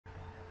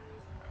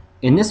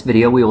In this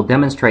video, we will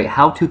demonstrate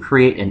how to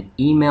create an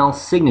email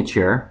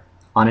signature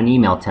on an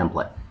email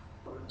template.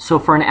 So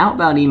for an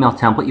outbound email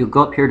template, you'll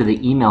go up here to the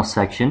email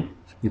section,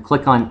 you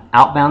click on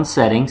outbound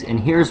settings, and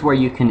here's where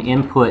you can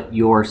input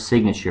your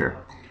signature.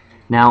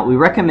 Now, we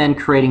recommend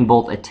creating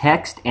both a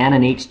text and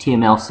an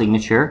HTML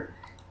signature.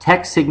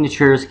 Text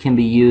signatures can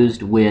be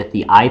used with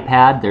the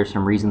iPad. There's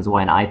some reasons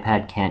why an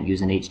iPad can't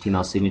use an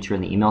HTML signature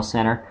in the email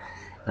center.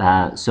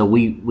 So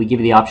we give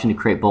you the option to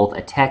create both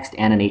a text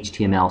and an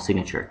HTML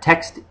signature.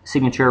 Text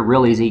signature,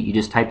 real easy. You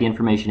just type the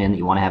information in that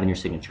you want to have in your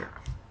signature.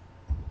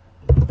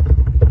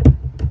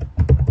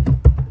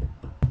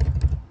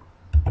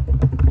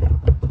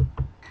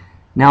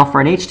 Now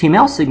for an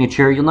HTML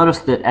signature, you'll notice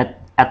that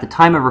at the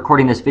time of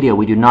recording this video,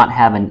 we do not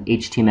have an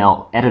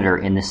HTML editor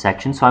in this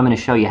section, so I'm going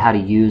to show you how to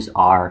use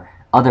our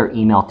other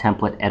email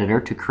template editor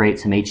to create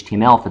some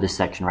HTML for this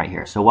section right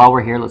here. So while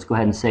we're here, let's go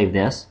ahead and save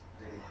this.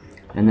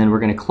 And then we're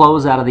going to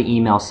close out of the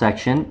email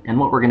section, and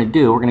what we're going to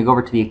do, we're going to go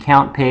over to the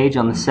account page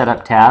on the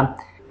setup tab.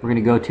 We're going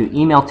to go to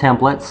email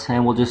templates,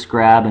 and we'll just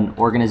grab an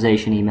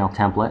organization email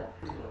template,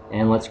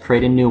 and let's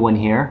create a new one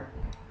here,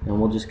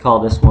 and we'll just call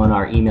this one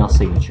our email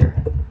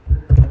signature.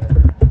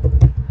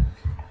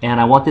 And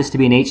I want this to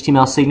be an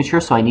HTML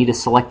signature, so I need to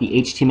select the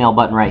HTML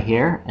button right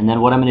here, and then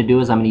what I'm going to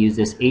do is I'm going to use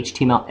this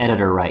HTML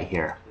editor right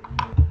here.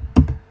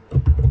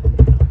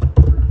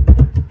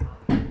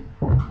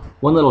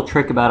 One little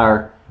trick about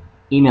our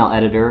email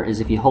editor is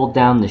if you hold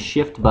down the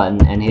shift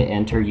button and hit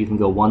enter, you can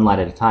go one line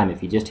at a time.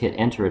 If you just hit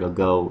enter,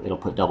 it'll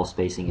put double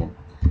spacing in.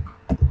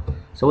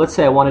 So let's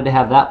say I wanted to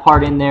have that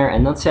part in there,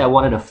 and let's say I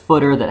wanted a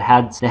footer that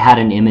had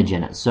an image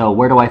in it. So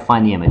where do I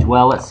find the image?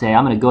 Well, let's say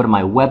I'm going to go to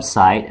my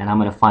website and I'm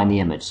going to find the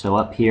image. So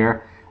up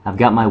here I've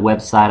got my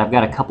website. I've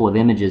got a couple of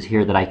images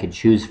here that I could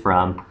choose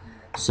from.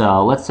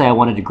 So let's say I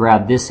wanted to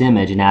grab this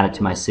image and add it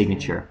to my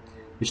signature.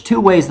 There's two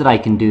ways that I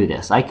can do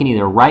this. I can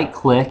either right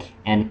click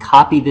and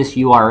copy this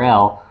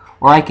URL,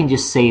 or I can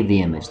just save the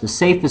image. The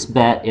safest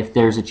bet, if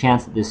there's a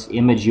chance that this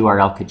image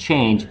URL could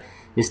change,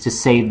 is to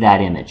save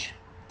that image.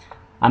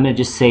 I'm going to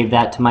just save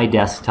that to my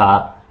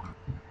desktop.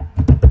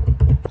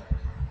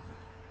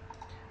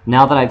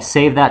 Now that I've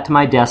saved that to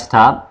my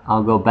desktop,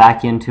 I'll go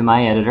back into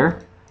my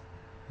editor,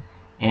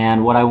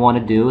 and what I want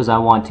to do is I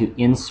want to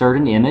insert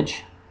an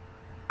image.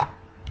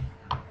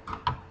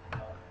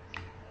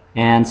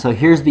 And so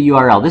here's the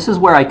URL. This is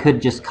where I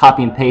could just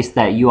copy and paste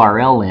that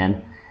URL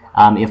in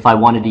if I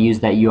wanted to use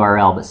that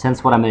URL, but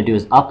since what I'm going to do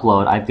is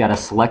upload, I've got to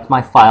select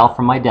my file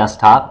from my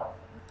desktop,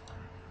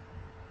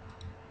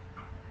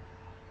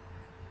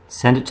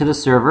 send it to the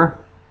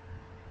server,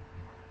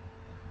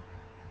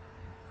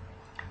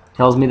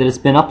 tells me that it's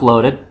been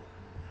uploaded.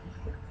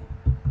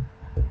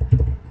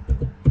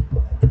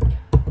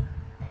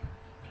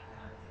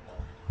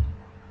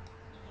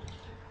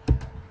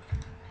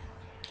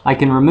 I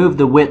can remove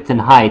the width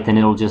and height, and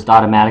it'll just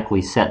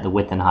automatically set the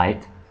width and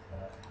height.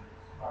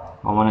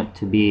 I want it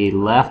to be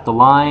left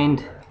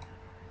aligned,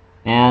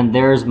 and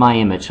there's my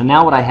image. So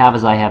now what I have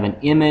is I have an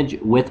image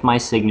with my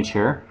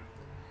signature,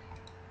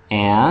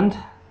 and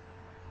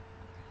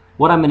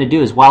what I'm going to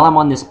do is while I'm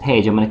on this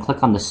page, I'm going to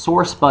click on the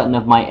source button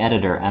of my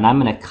editor, and I'm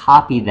going to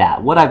copy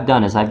that. What I've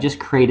done is I've just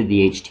created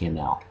the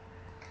HTML. A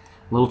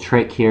little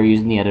trick here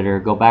using the editor,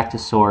 go back to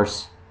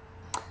source,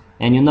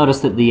 and you'll notice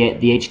that the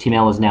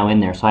HTML is now in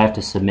there, so I have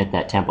to submit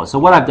that template. So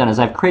what I've done is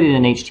I've created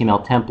an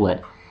HTML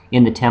template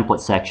in the template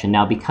section.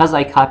 Now because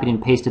I copied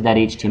and pasted that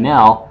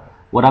HTML,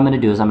 what I'm going to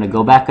do is I'm going to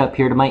go back up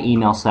here to my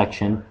email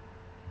section.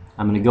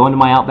 I'm going to go into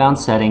my outbound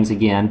settings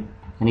again,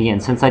 and again,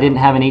 since I didn't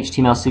have an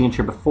HTML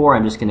signature before,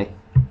 I'm just going to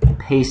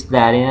paste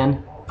that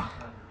in,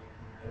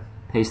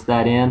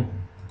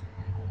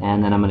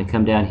 and then I'm going to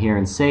come down here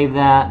and save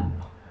that.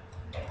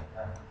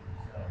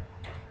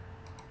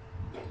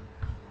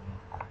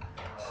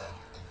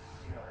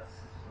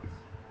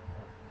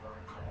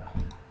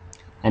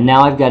 And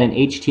now I've got an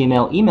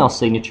HTML email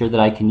signature that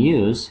I can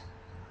use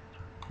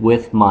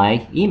with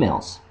my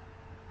emails.